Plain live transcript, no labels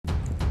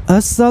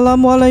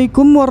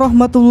Assalamualaikum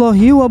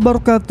warahmatullahi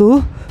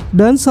wabarakatuh.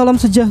 Dan salam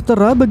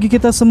sejahtera bagi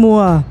kita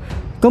semua.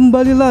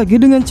 Kembali lagi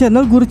dengan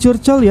channel Guru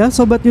Curcol ya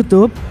Sobat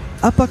YouTube.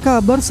 Apa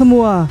kabar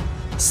semua?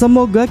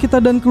 Semoga kita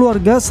dan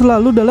keluarga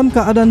selalu dalam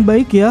keadaan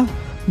baik ya,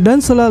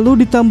 dan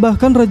selalu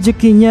ditambahkan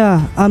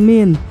rezekinya,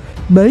 amin.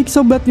 Baik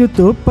Sobat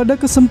YouTube, pada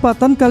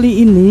kesempatan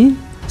kali ini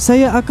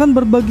saya akan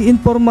berbagi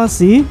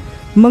informasi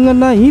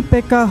mengenai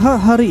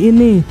PKH hari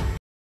ini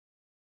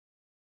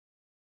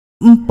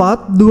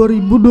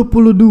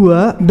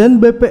 4/2022 dan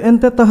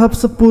BPNT tahap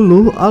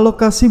 10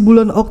 alokasi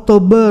bulan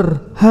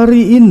Oktober.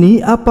 Hari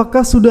ini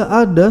apakah sudah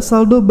ada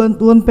saldo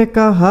bantuan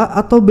PKH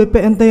atau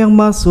BPNT yang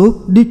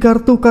masuk di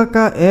kartu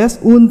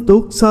KKS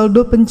untuk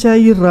saldo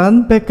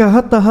pencairan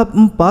PKH tahap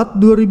 4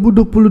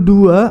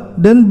 2022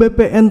 dan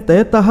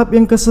BPNT tahap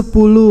yang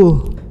ke-10?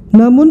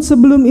 Namun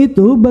sebelum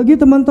itu, bagi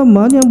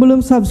teman-teman yang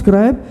belum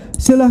subscribe,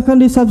 silahkan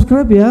di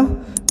subscribe ya,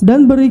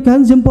 dan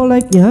berikan jempol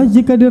like-nya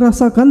jika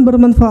dirasakan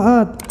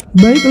bermanfaat.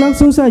 Baik,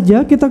 langsung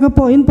saja kita ke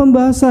poin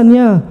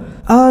pembahasannya.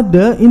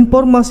 Ada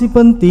informasi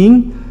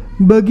penting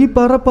bagi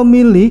para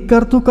pemilik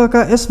kartu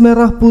KKS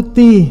merah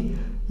putih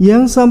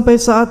yang sampai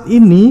saat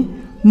ini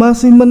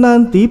masih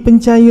menanti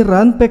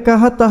pencairan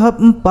PKH tahap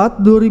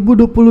 4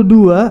 2022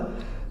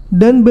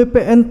 dan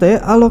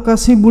BPNT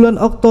alokasi bulan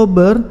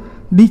Oktober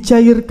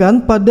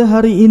dicairkan pada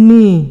hari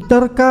ini.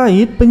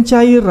 Terkait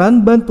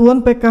pencairan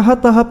bantuan PKH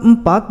tahap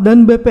 4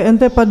 dan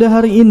BPNT pada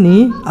hari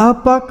ini,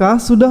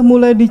 apakah sudah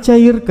mulai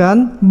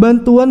dicairkan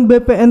bantuan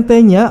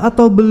BPNT-nya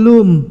atau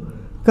belum?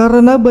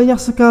 Karena banyak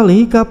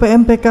sekali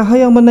KPM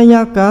PKH yang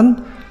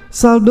menanyakan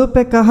saldo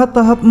PKH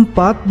tahap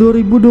 4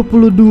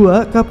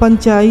 2022 kapan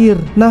cair.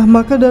 Nah,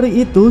 maka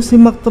dari itu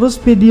simak terus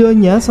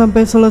videonya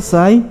sampai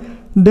selesai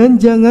dan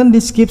jangan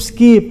di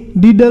skip-skip.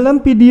 Di dalam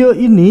video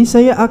ini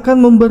saya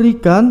akan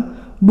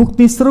memberikan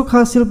bukti struk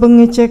hasil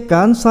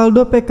pengecekan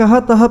saldo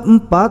PKH tahap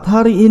 4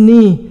 hari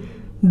ini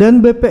dan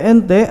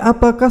BPNT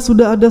apakah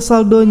sudah ada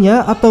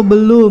saldonya atau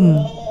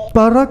belum.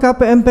 Para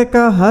KPM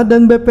PKH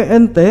dan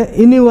BPNT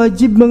ini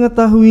wajib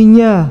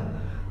mengetahuinya.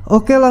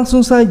 Oke,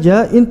 langsung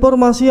saja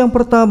informasi yang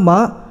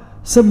pertama.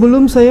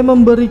 Sebelum saya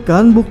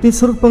memberikan bukti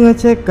struk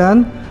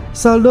pengecekan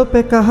saldo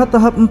PKH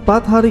tahap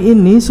 4 hari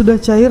ini sudah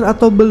cair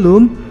atau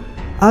belum,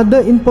 ada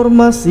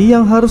informasi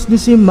yang harus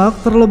disimak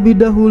terlebih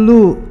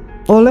dahulu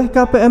oleh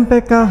KPM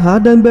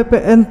PKH dan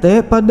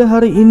BPNT pada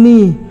hari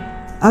ini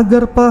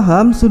agar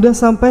paham sudah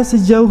sampai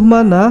sejauh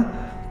mana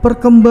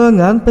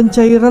perkembangan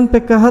pencairan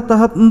PKH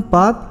tahap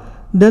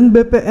 4 dan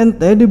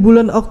BPNT di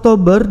bulan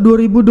Oktober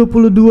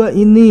 2022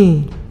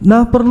 ini.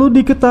 Nah, perlu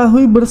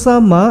diketahui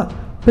bersama,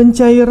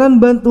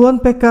 pencairan bantuan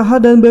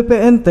PKH dan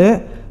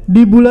BPNT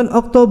di bulan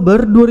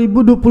Oktober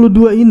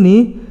 2022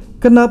 ini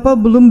kenapa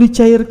belum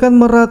dicairkan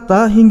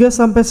merata hingga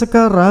sampai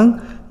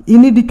sekarang?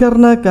 Ini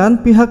dikarenakan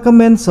pihak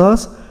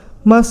Kemensos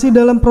masih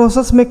dalam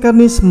proses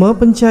mekanisme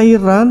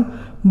pencairan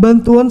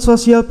bantuan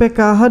sosial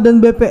PKH dan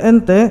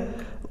BPNT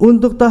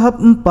untuk tahap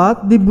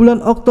 4 di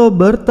bulan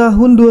Oktober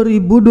tahun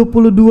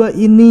 2022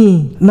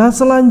 ini. Nah,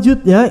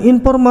 selanjutnya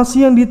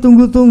informasi yang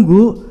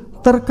ditunggu-tunggu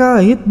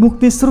terkait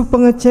bukti struk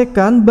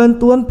pengecekan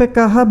bantuan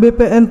PKH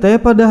BPNT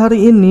pada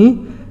hari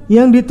ini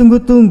yang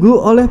ditunggu-tunggu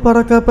oleh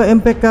para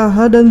KPM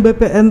PKH dan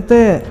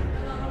BPNT.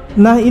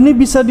 Nah, ini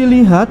bisa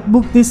dilihat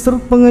bukti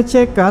struk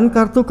pengecekan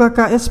kartu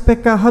KKS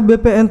PKH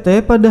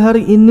BPNT pada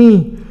hari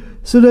ini.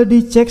 Sudah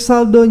dicek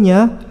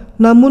saldonya,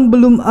 namun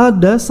belum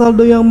ada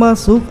saldo yang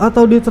masuk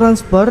atau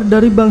ditransfer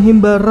dari Bank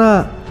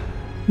Himbara.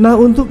 Nah,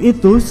 untuk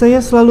itu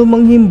saya selalu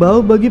menghimbau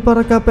bagi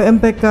para KPM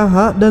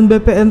PKH dan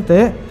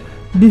BPNT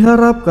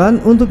diharapkan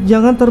untuk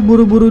jangan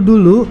terburu-buru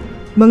dulu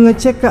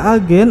mengecek ke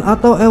agen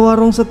atau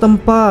e-warung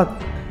setempat,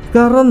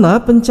 karena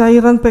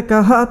pencairan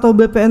PKH atau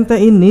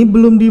BPNT ini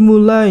belum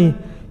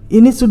dimulai.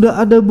 Ini sudah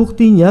ada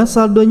buktinya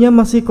saldonya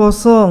masih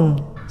kosong.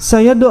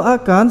 Saya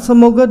doakan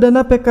semoga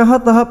dana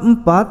PKH tahap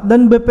 4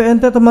 dan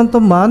BPNT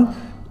teman-teman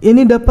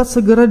ini dapat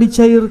segera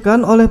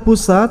dicairkan oleh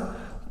pusat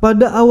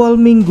pada awal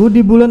minggu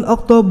di bulan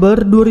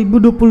Oktober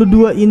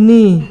 2022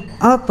 ini,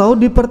 atau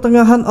di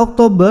pertengahan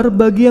Oktober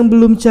bagi yang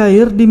belum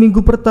cair di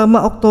minggu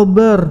pertama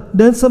Oktober.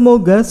 Dan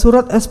semoga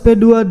surat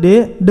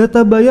SP2D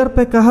data bayar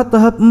PKH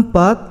tahap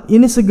 4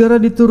 ini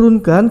segera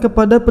diturunkan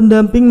kepada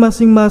pendamping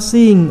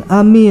masing-masing,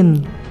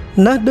 amin.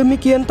 Nah,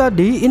 demikian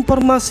tadi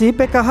informasi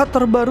PKH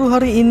terbaru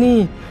hari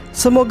ini.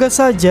 Semoga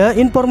saja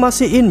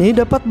informasi ini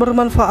dapat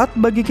bermanfaat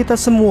bagi kita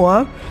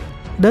semua,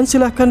 dan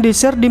silahkan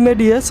di-share di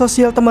media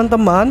sosial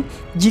teman-teman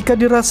jika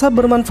dirasa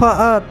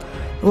bermanfaat.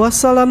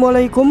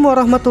 Wassalamualaikum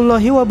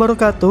warahmatullahi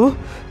wabarakatuh,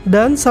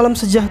 dan salam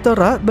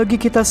sejahtera bagi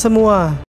kita semua.